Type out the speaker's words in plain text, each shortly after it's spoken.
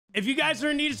If you guys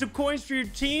are in need of some coins for your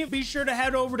team, be sure to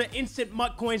head over to Instant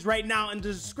Mutt Coins right now in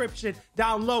the description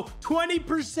down low.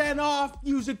 20% off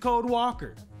using code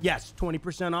Walker. Yes,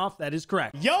 20% off. That is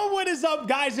correct. Yo, what is up,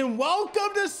 guys? And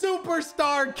welcome to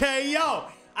Superstar KO.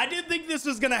 I didn't think this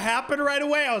was going to happen right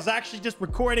away. I was actually just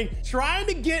recording, trying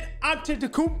to get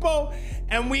Antetokounmpo,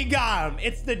 and we got him.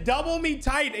 It's the double me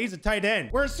tight. He's a tight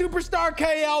end. We're a Superstar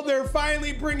KO. They're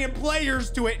finally bringing players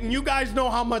to it, and you guys know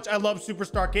how much I love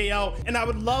Superstar KO, and I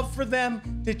would love for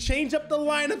them to change up the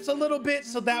lineups a little bit,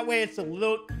 so that way it's a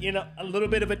little, a little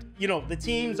bit of a, the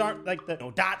teams aren't like the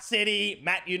Dot City,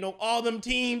 Matt, all them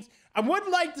teams. I would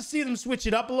like to see them switch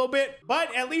it up a little bit,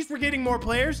 but at least we're getting more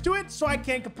players to it, so I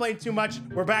can't complain too much.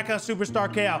 We're back on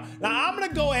Superstar KO. Now, I'm going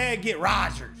to go ahead and get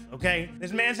Rodgers, okay?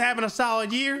 This man's having a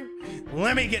solid year.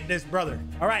 Let me get this, brother.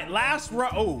 All right, last row.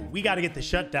 Oh, we got to get the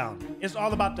shutdown. It's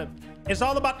all about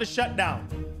the shutdown,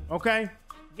 okay?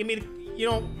 Give me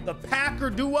the Packer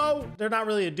duo. They're not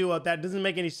really a duo. That doesn't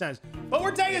make any sense. But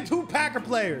we're taking 2 Packer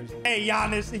players. Hey,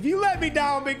 Giannis, if you let me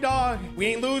down, big dog, we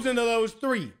ain't losing to those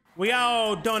 3.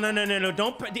 No, don't.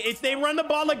 If they run the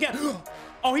ball again.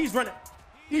 Oh, he's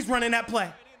running that play.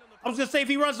 I was gonna say if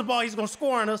he runs the ball, he's gonna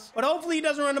score on us, but hopefully he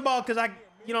doesn't run the ball, because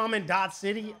I'm in Dot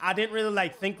City. I didn't really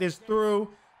think this through.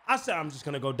 I said I'm just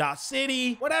gonna go Dot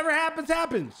City. Whatever happens,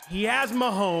 happens. He has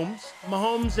Mahomes.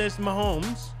 Mahomes is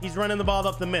Mahomes. He's running the ball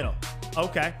up the middle.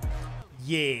 Okay.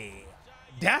 Yeah.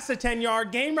 That's a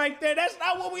 10-yard game right there. That's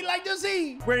not what we like to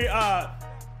see. We're up.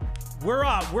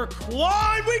 We're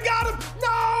clawing. We got him.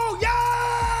 No.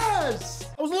 Yes.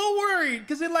 I was a little worried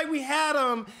because we had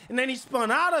him and then he spun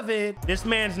out of it. This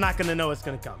man's not going to know it's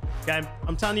going to come. Okay.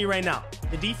 I'm telling you right now,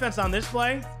 the defense on this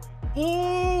play.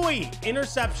 Ooh,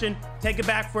 interception. Take it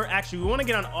back for, actually, we want to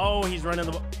get on. Oh, he's running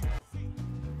the ball.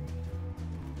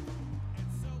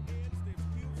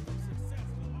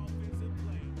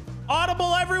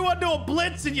 Audible, everyone do a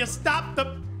blitz and you stop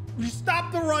the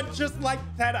run just like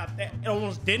that up there. It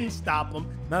almost didn't stop him.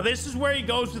 Now this is where he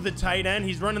goes to the tight end.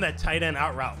 He's running that tight end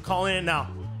out route. Calling it now.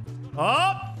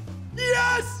 Oh,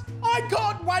 yes! I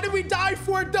caught. Why did we die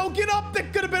for it? Don't get up.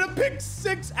 That could have been a pick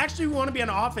 6. Actually, we want to be on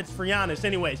offense for Giannis.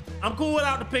 Anyways, I'm cool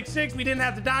without the pick 6. We didn't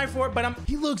have to die for it, but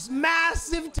he looks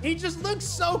massive. He just looks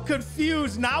so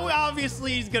confused. Now,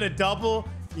 obviously, he's going to double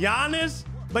Giannis,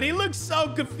 but he looks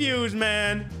so confused,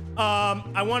 man.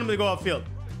 I want him to go upfield.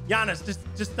 Giannis,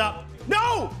 just stop.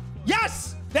 No!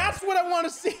 Yes! That's what I want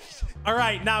to see. All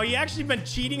right, now he actually been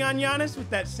cheating on Giannis with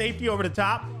that safety over the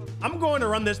top. I'm going to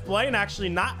run this play and actually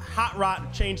not hot rod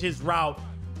and change his route.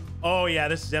 Oh, yeah,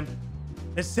 this is him.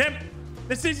 This is him.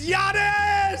 This is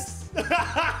Giannis!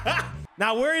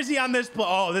 Now, where is he on this play?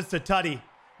 Oh, this is a tutty.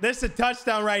 This is a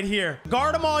touchdown right here.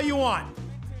 Guard him all you want.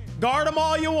 Guard him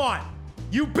all you want.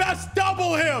 You best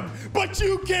double him, but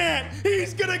you can't.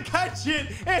 He's gonna catch it,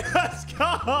 and let's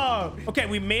go. Okay,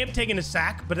 we may have taken a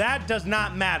sack, but that does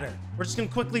not matter. We're just gonna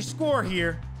quickly score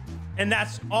here, and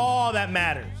that's all that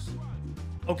matters.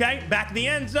 Okay, back in the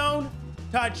end zone,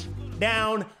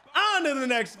 touchdown, on to the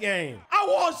next game. I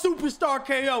want Superstar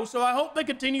KO, so I hope they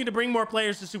continue to bring more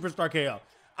players to Superstar KO.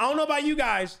 I don't know about you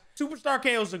guys. Superstar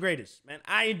KO is the greatest, man.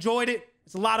 I enjoyed it.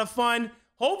 It's a lot of fun.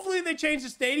 Hopefully they change the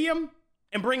stadium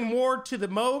and bring more to the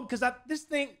mode, because this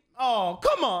thing, oh,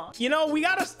 come on. We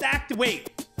got to stack the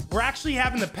weight. We're actually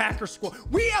having the Packer score.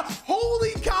 We have,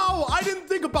 holy cow, I didn't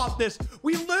think about this.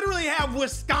 We literally have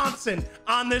Wisconsin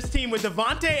on this team with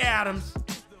Davante Adams,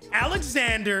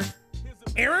 Alexander,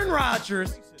 Aaron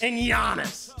Rodgers, and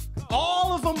Giannis.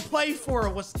 All of them play for a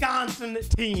Wisconsin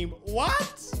team.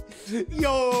 What?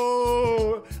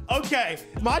 Yo. Okay,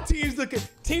 my team's looking,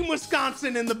 Team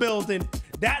Wisconsin in the building.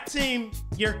 That team,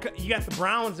 you got the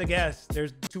Browns, I guess.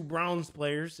 There's 2 Browns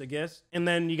players, I guess. And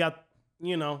then you got,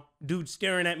 dude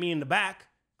staring at me in the back.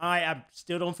 I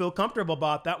still don't feel comfortable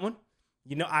about that one.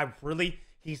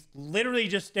 He's literally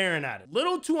just staring at it.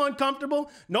 Little too uncomfortable.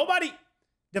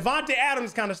 Davante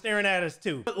Adams kind of staring at us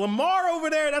too. But Lamar over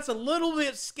there, that's a little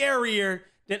bit scarier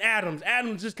than Adams.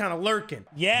 Adams just kind of lurking.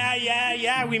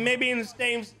 Yeah. We may be in the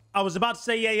same. I was about to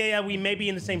say, yeah, we may be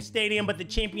in the same stadium, but the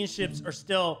championships are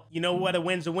still, what, a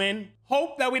win's a win.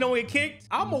 Hope that we don't get kicked.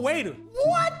 I'm a waiter.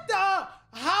 What the?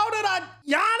 How did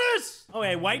Giannis?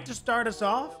 Okay, White to start us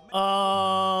off.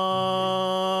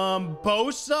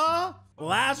 Bosa,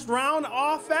 last round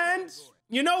offense.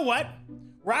 You know what?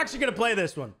 We're actually going to play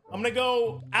this one. I'm going to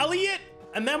go Elliott,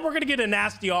 and then we're going to get a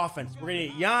nasty offense. We're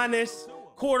going to get Giannis,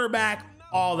 quarterback,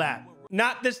 all that.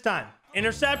 Not this time.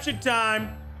 Interception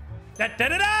time.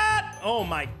 Oh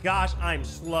my gosh, I'm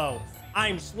slow.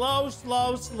 I'm slow.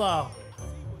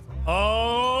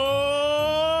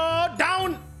 Oh,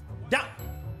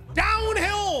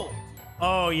 downhill.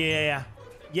 Oh yeah.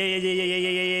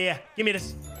 Yeah. Give me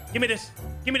this. Give me this.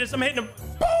 Give me this. I'm hitting him.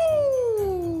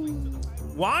 Boom!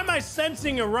 Why am I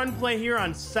sensing a run play here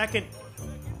on second?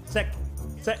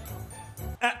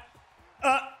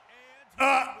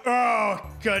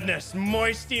 Oh, goodness.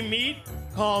 Moisty meat,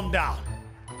 calm down.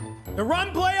 The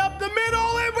run play up the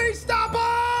middle, and we stop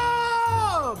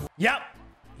him! Yep,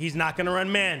 he's not going to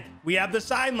run man. We have the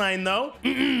sideline, though.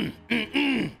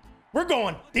 We're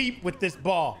going deep with this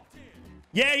ball.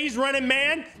 Yeah, he's running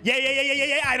man.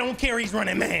 Yeah. I don't care. He's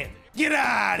running man. Get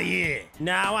out of here.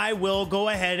 Now I will go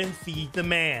ahead and feed the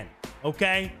man,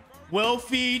 okay? We'll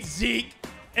feed Zeke.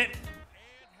 And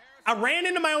I ran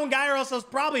into my own guy, or else it was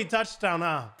probably a touchdown,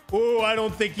 huh? Oh, I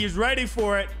don't think he's ready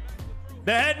for it.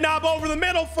 The head knob over the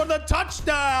middle for the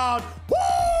touchdown.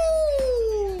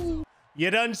 Woo!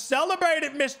 You done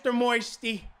celebrated, Mr.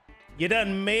 Moisty. You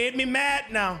done made me mad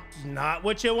now. Not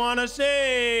what you want to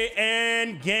say.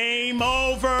 And game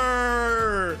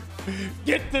over.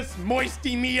 Get this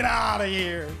Moisty meat out of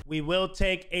here. We will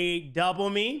take a double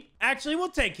me. Actually, we'll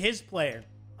take his player.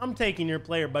 I'm taking your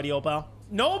player, buddy, Opal.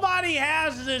 Nobody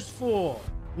has this fool.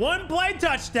 One play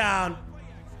touchdown.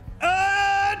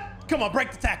 Come on,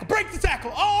 break the tackle. Break the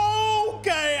tackle.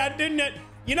 Okay, I didn't.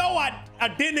 You know what? I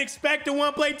didn't expect a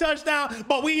one play touchdown,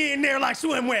 but we in there like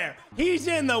swimwear. He's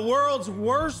in the world's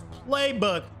worst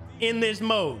playbook in this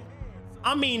mode.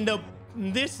 I mean,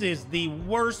 this is the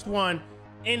worst one,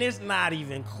 and it's not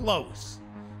even close.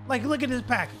 Like, look at this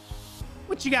package.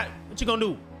 What you got? What you gonna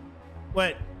do?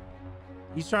 What?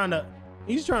 He's trying to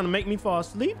make me fall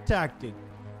asleep tactic.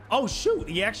 Oh, shoot.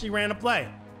 He actually ran a play.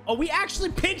 Oh, we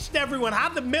actually pinched everyone. How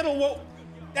the middle,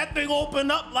 that thing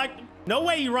opened up like, no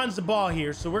way he runs the ball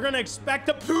here. So we're going to expect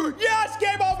him. Yes,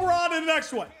 game over, on to the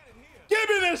next one. Give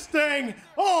me this thing.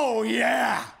 Oh,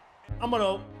 yeah. I'm going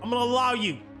to allow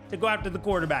you to go after the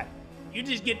quarterback. You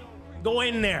just go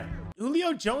in there.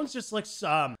 Julio Jones just looks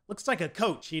like a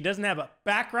coach. He doesn't have a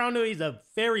background to it. He's a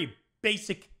very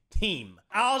basic team.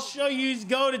 I'll show you he's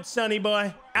goated, sonny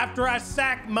boy. After I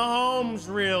sack Mahomes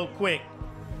real quick.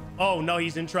 Oh, no,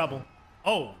 he's in trouble.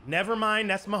 Oh, never mind.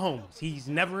 That's Mahomes. He's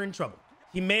never in trouble.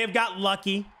 He may have got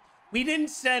lucky. We didn't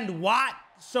send Watt.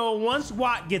 So once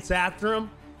Watt gets after him,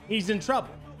 he's in trouble.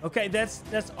 Okay, that's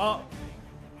all.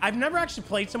 I've never actually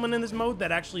played someone in this mode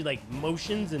that actually like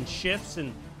motions and shifts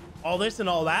and all this and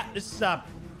all that. This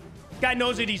guy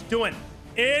knows what he's doing.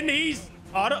 And he's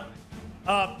auto.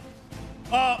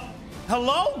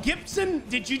 Hello, Gibson?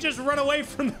 Did you just run away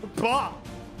from the ball?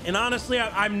 And honestly,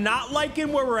 I'm not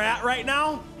liking where we're at right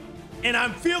now. And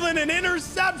I'm feeling an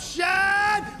interception.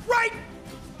 Right.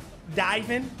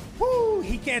 Diving. Woo,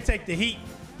 he can't take the heat.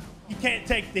 He can't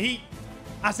take the heat.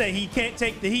 I say he can't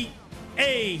take the heat.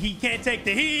 Hey, he can't take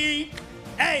the heat.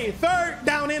 Hey, third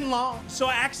down in long. So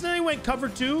I accidentally went cover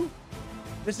 2.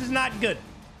 This is not good.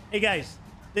 Hey, guys,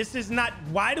 this is not.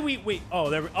 Why do we wait? Oh,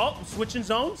 there we oh, switching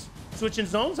zones. Switching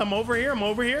zones. I'm over here. I'm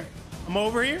over here. I'm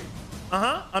over here.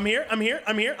 I'm here. I'm here.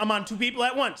 I'm here. I'm on 2 people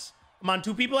at once. I'm on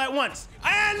 2 people at once.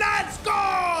 And let's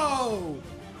go!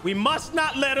 We must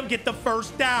not let him get the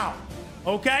first down.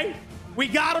 Okay? We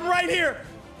got him right here.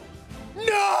 No,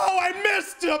 I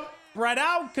missed him. Spread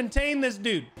out, contain this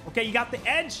dude. Okay, you got the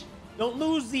edge. Don't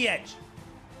lose the edge.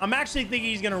 I'm actually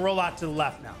thinking he's gonna roll out to the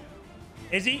left now.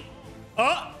 Is he?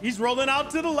 Oh, he's rolling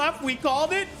out to the left. We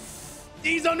called it.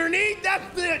 He's underneath.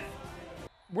 That's it.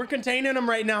 We're containing him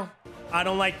right now. I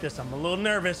don't like this. I'm a little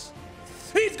nervous.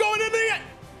 He's going in the end.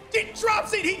 He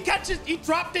drops it. He catches. He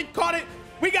dropped it. Caught it.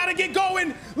 We got to get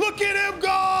going. Look at him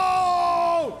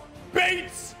go.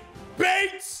 Bates.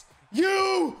 Bates.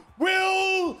 You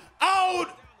will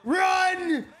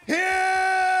outrun him.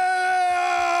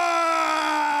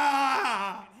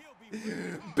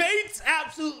 Bates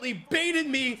absolutely baited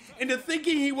me into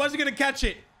thinking he wasn't going to catch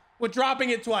it with dropping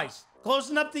it twice.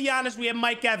 Close enough to Giannis. We have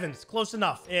Mike Evans. Close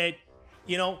enough.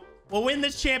 You know, we'll win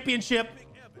this championship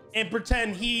and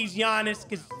pretend he's Giannis,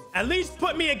 because at least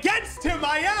put me against him.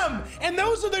 I am. And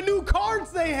those are the new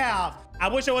cards they have. I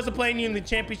wish I wasn't playing you in the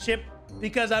championship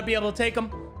because I'd be able to take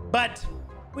them, but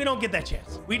we don't get that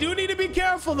chance. We do need to be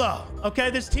careful, though. Okay,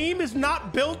 this team is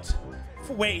not built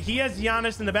for... Wait, he has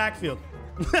Giannis in the backfield.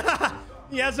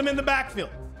 He has him in the backfield.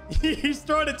 He's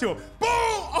throwing it to him. Boom!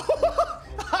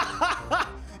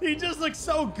 He just looks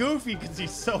so goofy because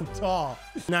he's so tall.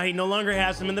 Now he no longer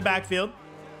has him in the backfield,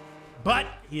 but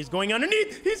he is going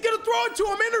underneath. He's going to throw it to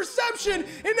him. Interception,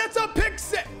 and that's a pick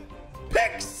six.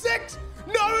 Pick six.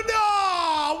 No.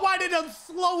 Why did the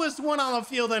slowest one on the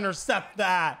field intercept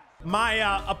that? My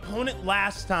opponent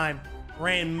last time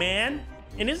ran man,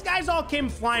 and his guys all came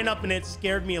flying up, and it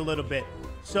scared me a little bit.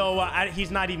 So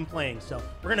he's not even playing. So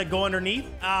we're going to go underneath.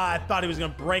 I thought he was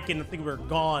going to break it and I think we were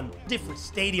gone. Different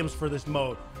stadiums for this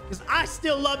mode. Because I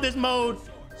still love this mode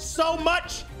so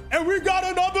much. And we got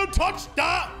another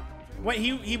touchdown.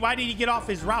 Wait, why did he get off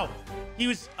his route? He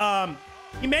was,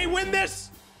 he may win this.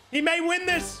 He may win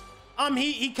this.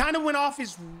 He kind of went off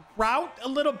his route a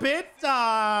little bit. We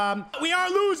are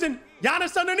losing.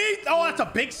 Giannis underneath. Oh, that's a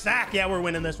big sack. Yeah, we're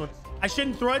winning this one. I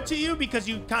shouldn't throw it to you because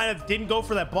you kind of didn't go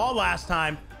for that ball last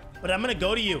time, but I'm going to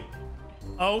go to you.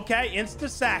 Okay,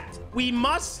 insta-sacked. We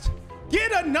must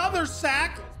get another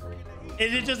sack.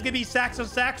 Is it just going to be sacks on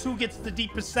sacks? Who gets the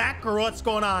deepest sack or what's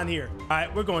going on here? All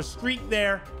right, we're going streak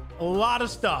there. A lot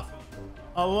of stuff.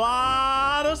 A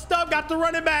lot of stuff. Got the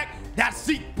running back. That's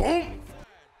it. Boom.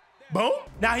 Boom.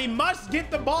 Now he must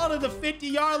get the ball to the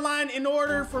 50-yard line in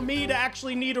order for me to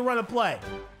actually need to run a play.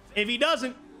 If he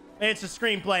doesn't, it's a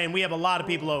screenplay, and we have a lot of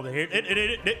people over here.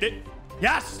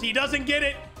 Yes, he doesn't get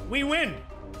it. We win.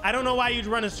 I don't know why you'd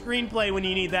run a screenplay when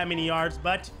you need that many yards,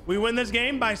 but we win this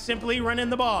game by simply running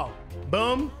the ball.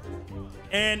 Boom.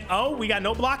 And, oh, we got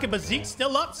no blocking, but Zeke's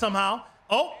still up somehow.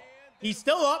 Oh, he's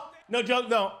still up. No joke,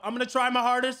 though. I'm going to try my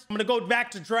hardest. I'm going to go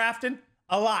back to drafting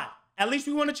a lot. At least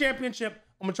we won a championship.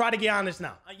 I'm going to try to get Giannis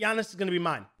now. Giannis is going to be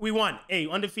mine. We won. Hey,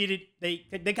 undefeated. They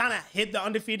kind of hid the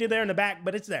undefeated there in the back,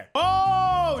 but it's there.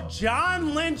 Oh,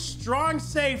 John Lynch, strong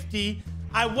safety.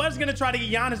 I was going to try to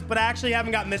get Giannis, but I actually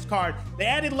haven't gotten this card. They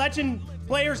added legend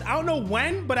players. I don't know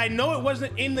when, but I know it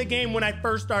wasn't in the game when I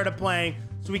first started playing.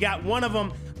 So we got one of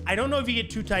them. I don't know if you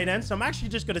get 2 tight ends, so I'm actually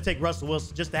just going to take Russell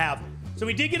Wilson just to have him. So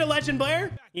we did get a legend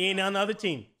player. He ain't on the other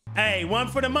team. Hey, one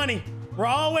for the money. We're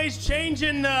always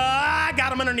changing. I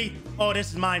got him underneath. Oh,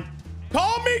 this is mine.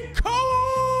 Call me Cole.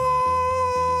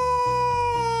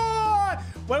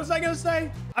 What was I going to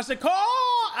say? I said, call.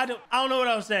 I don't know what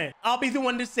I was saying. I'll be the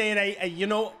one to say it. You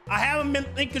know, I haven't been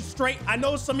thinking straight. I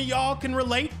know some of y'all can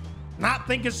relate. Not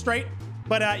thinking straight.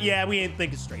 But yeah, we ain't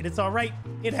thinking straight. It's all right.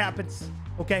 It happens.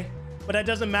 Okay. But that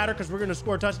doesn't matter because we're going to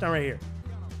score a touchdown right here.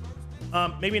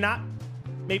 Maybe not.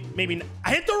 Maybe not.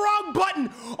 I hit the wrong button.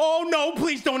 Oh, no.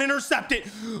 Please don't intercept it.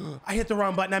 I hit the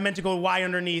wrong button. I meant to go Y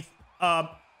underneath.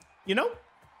 You know,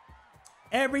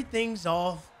 everything's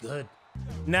all good.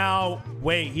 Now,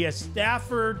 wait. He has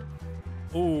Stafford.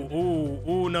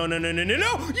 Ooh, no.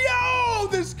 Yo,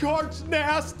 this card's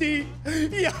nasty.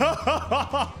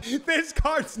 Yo, this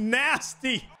card's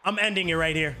nasty. I'm ending it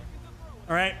right here.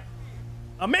 All right.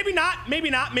 Maybe not. Go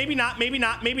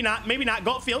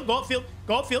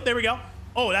upfield. There we go.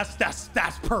 Oh, that's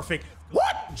perfect.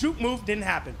 What? Juke move didn't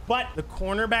happen. But the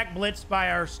cornerback blitz by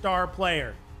our star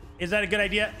player. Is that a good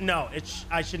idea? No,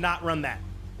 I should not run that.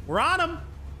 We're on him.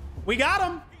 We got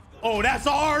him. Oh, that's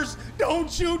ours.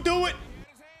 Don't you do it.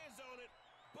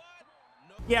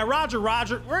 Yeah, Roger.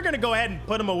 We're going to go ahead and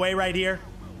put him away right here.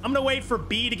 I'm going to wait for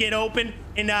B to get open.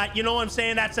 And you know what I'm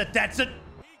saying? That's it.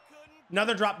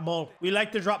 Another drop bull. We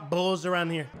like to drop bulls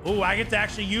around here. Oh, I get to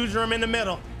actually use him in the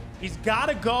middle. He's got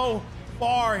to go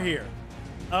far here.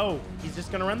 Oh, he's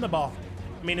just going to run the ball.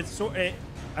 I mean, it's sort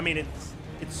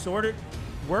of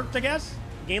worked, I guess.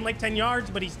 Gained like 10 yards,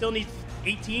 but he still needs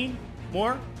 18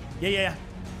 more. Yeah.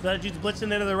 So that dude's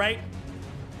blitzing into the right.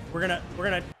 We're gonna.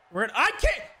 I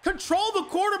can't control the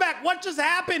quarterback. What just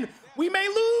happened? We may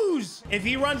lose. If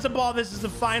he runs the ball, this is the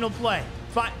final play.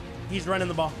 Fine. He's running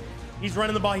the ball. He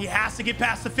has to get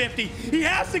past the 50. He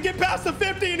has to get past the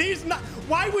 50, and he's not.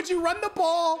 Why would you run the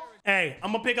ball? Hey,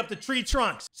 I'm gonna pick up the tree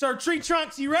trunks. Sir, tree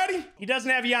trunks, you ready? He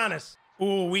doesn't have Giannis.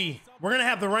 Ooh, we're gonna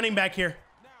have the running back here.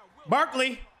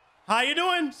 Barkley, how you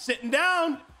doing? Sitting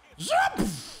down.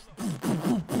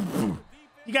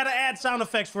 You gotta add sound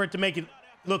effects for it to make it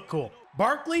look cool.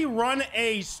 Barkley run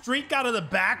a streak out of the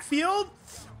backfield.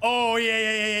 Oh,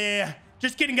 yeah.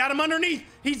 Just kidding, got him underneath.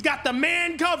 He's got the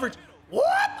man coverage.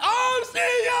 What? Oh,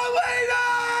 see you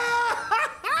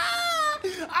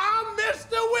later. I'm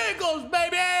Mr. Wiggles,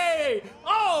 baby.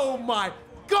 Oh my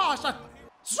gosh.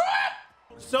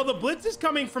 So the blitz is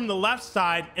coming from the left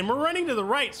side and we're running to the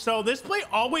right. So this play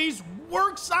always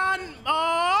works on,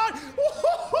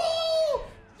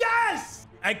 yes.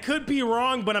 I could be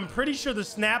wrong, but I'm pretty sure the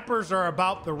snappers are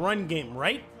about the run game,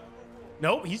 right?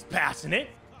 Nope, he's passing it.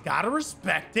 Gotta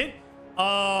respect it.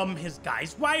 His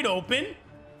guy's wide open.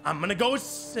 I'm gonna go,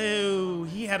 so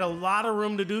he had a lot of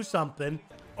room to do something.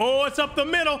 Oh, it's up the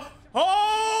middle.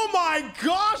 Oh my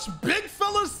gosh, big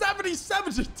fella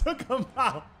 77 just took him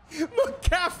out.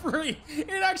 McCaffrey, it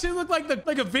actually looked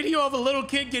like a video of a little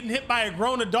kid getting hit by a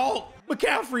grown adult.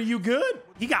 McCaffrey, you good?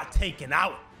 He got taken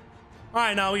out. All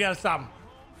right, now we gotta stop him.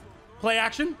 Play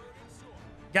action.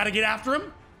 Gotta get after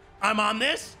him. I'm on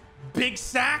this. Big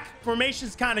sack.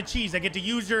 Formation's kind of cheese. I get to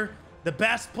use her the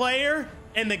best player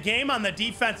in the game on the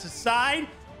defensive side.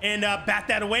 And bat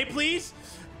that away, please.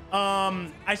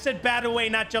 I said bat away,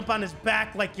 not jump on his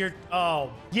back like you're...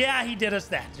 Oh, yeah, he did us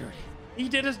that dirty. He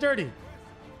did us dirty.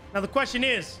 Now, the question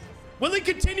is, will he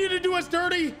continue to do us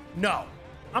dirty? No.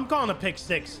 I'm calling a pick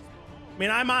 6. I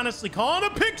mean, I'm honestly calling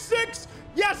a pick 6.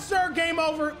 Yes, sir. Game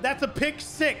over. That's a pick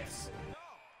 6.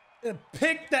 A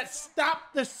pick that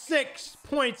stopped the 6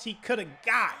 points he could have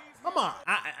got. Come on.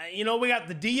 You know, we got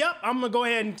the D up. I'm going to go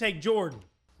ahead and take Jordan.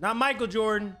 Not Michael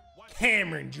Jordan.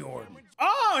 Cameron Jordan.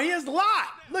 Oh, he has Lot.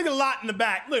 Look at Lot in the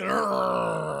back. Look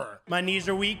at my knees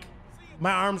are weak.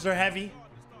 My arms are heavy.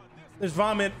 There's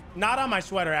vomit. Not on my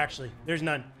sweater, actually. There's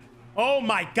none. Oh,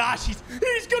 my gosh. He's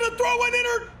going to throw an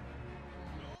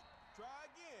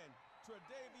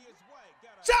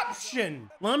interception.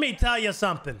 Let me tell you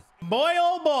something. Boy,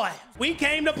 oh, boy. We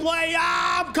came to play.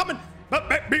 I'm coming.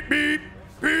 Beep, beep, beep,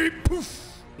 beep,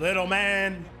 poof. Little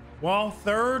man. Well,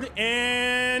 third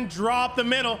and drop the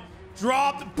middle.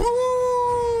 Drop the... Boo!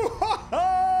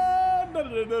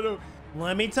 No.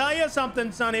 Let me tell you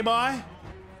something, sonny boy.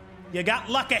 You got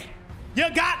lucky.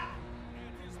 You got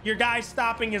your guy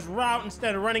stopping his route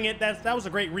instead of running it. That was a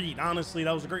great read. Honestly,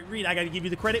 that was a great read. I got to give you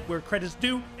the credit where credit's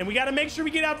due. And we got to make sure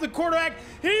we get out the quarterback.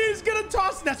 He's going to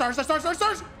toss. That's ours.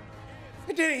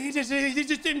 He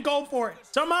just didn't go for it.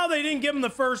 Somehow they didn't give him the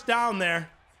first down there.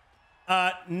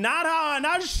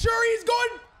 Not sure he's going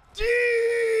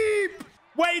deep.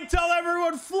 Wait until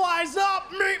everyone flies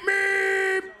up. Meet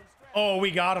me. Oh,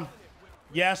 we got him.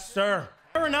 Yes, sir.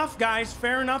 Fair enough, guys.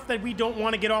 Fair enough that we don't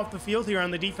want to get off the field here on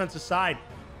the defensive side.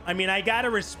 I mean, I got to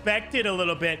respect it a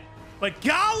little bit. But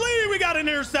golly, we got an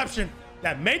interception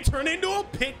that may turn into a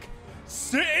pick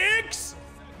 6.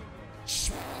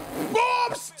 Oh,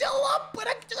 I'm still up, but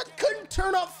I couldn't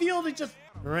turn upfield. It just...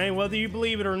 All right, whether you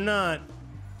believe it or not,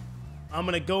 I'm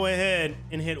going to go ahead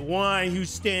and hit Y, who's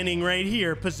standing right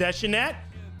here. Possession that.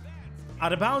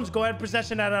 Out of bounds. Go ahead,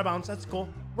 possession that out of bounds. That's cool.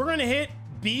 We're going to hit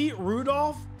B,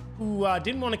 Rudolph, who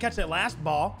didn't want to catch that last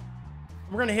ball.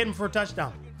 We're going to hit him for a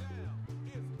touchdown.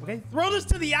 Okay, throw this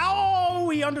to the... Oh,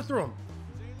 he underthrew him.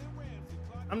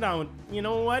 I'm down with... You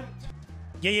know what?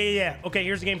 Yeah. Okay,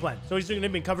 here's the game plan. So he's going to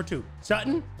be in cover 2.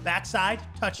 Sutton, backside,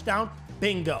 touchdown,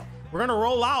 bingo. We're going to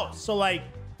roll out. So, like...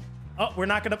 Oh, we're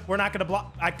not gonna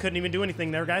block. I couldn't even do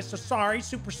anything there, guys. So sorry,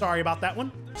 super sorry about that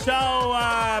one. So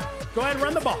go ahead and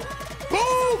run the ball.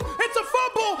 Boom! It's a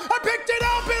fumble. I picked it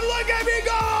up and look at me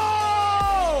go!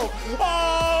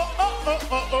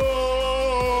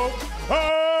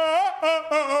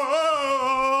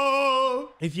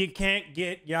 Oh. If you can't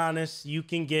get Giannis, you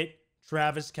can get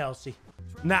Travis Kelce.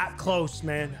 Not close,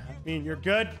 man. I mean, you're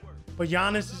good, but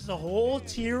Giannis is a whole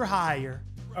tier higher.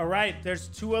 All right, there's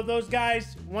 2 of those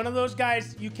guys. One of those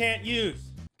guys you can't use,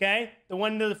 okay? The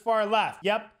one to the far left.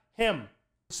 Yep, him.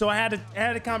 So I had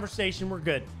a conversation. We're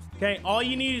good, okay? All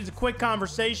you need is a quick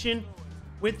conversation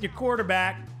with your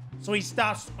quarterback so he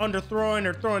stops underthrowing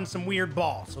or throwing some weird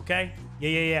balls, okay?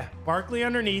 Yeah. Barkley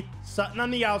underneath, Sutton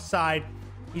on the outside.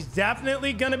 He's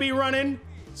definitely going to be running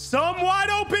some wide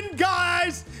open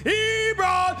guys.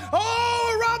 Ebron,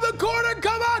 around the corner.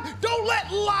 Come on. Don't let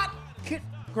Lot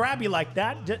grab you like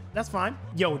that. That's fine.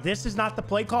 Yo, this is not the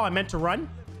play call I meant to run,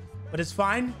 but it's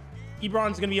fine.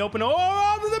 Ebron's gonna be open.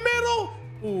 Oh, over the middle.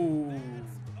 Ooh,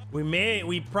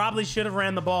 we probably should have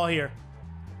ran the ball here,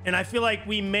 and I feel like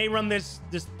we may run this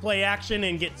play action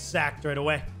and get sacked right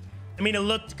away. I mean, it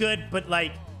looked good, but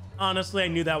like honestly, I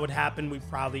knew that would happen. We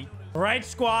probably... All right,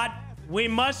 squad, we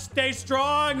must stay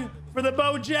strong for the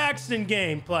Bo Jackson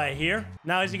gameplay here.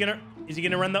 Now is he gonna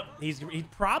run the... He's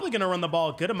probably gonna run the ball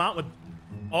a good amount with...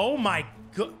 Oh my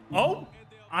god. Oh,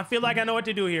 I feel like I know what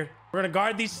to do here. We're going to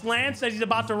guard these slants as he's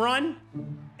about to run.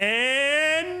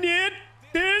 And it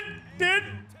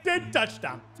did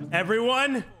touchdown.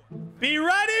 Everyone, be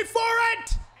ready for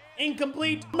it.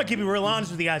 Incomplete. I'm going to keep it real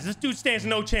honest with you guys. This dude stands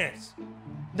no chance.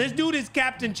 This dude is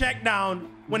Captain Checkdown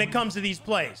when it comes to these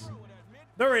plays.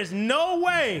 There is no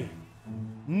way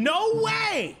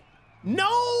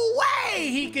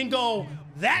he can go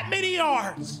that many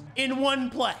yards in one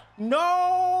play.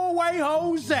 No way,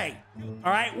 Jose.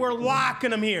 All right, we're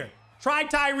locking him here. Try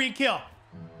Tyreek Hill.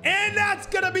 And that's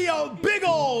going to be a big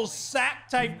old sack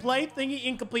type play thingy,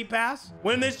 incomplete pass.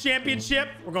 Win this championship.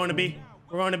 We're going to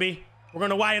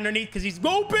Y underneath because he's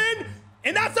open.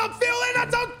 And that's upfield, and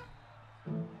that's a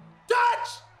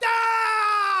touchdown.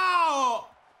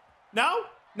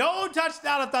 No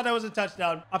touchdown. I thought that was a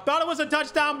touchdown. I thought it was a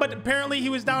touchdown, but apparently he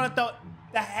was down at the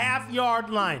half-yard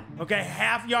line. Okay,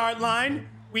 half-yard line.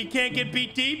 We can't get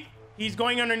beat deep. He's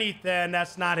going underneath, and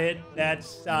that's not it.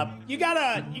 That's you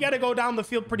gotta go down the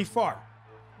field pretty far.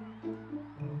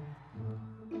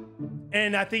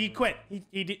 And I think he quit.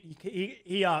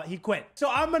 He quit. So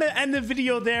I'm gonna end the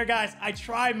video there, guys. I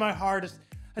tried my hardest.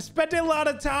 I spent a lot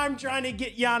of time trying to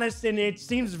get Giannis, and it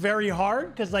seems very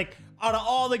hard because, like, out of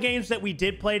all the games that we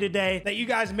did play today that you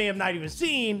guys may have not even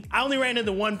seen, I only ran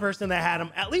into one person that had him.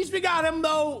 At least we got him,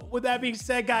 though. With that being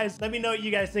said, guys, let me know what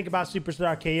you guys think about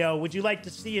Superstar KO. Would you like to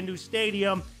see a new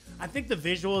stadium? I think the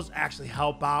visuals actually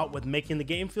help out with making the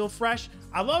game feel fresh.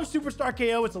 I love Superstar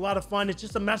KO. It's a lot of fun. It's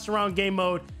just a mess around game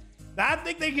mode that I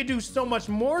think they could do so much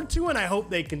more to, and I hope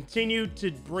they continue to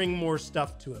bring more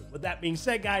stuff to it. With that being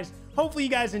said, guys, hopefully you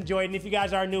guys enjoyed. And if you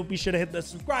guys are new, be sure to hit the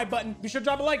subscribe button. Be sure to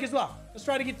drop a like as well. Let's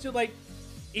try to get to like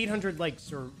 800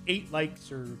 likes or 8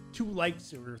 likes or 2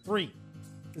 likes or 3.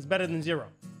 It's better than 0.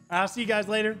 I'll see you guys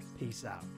later. Peace out.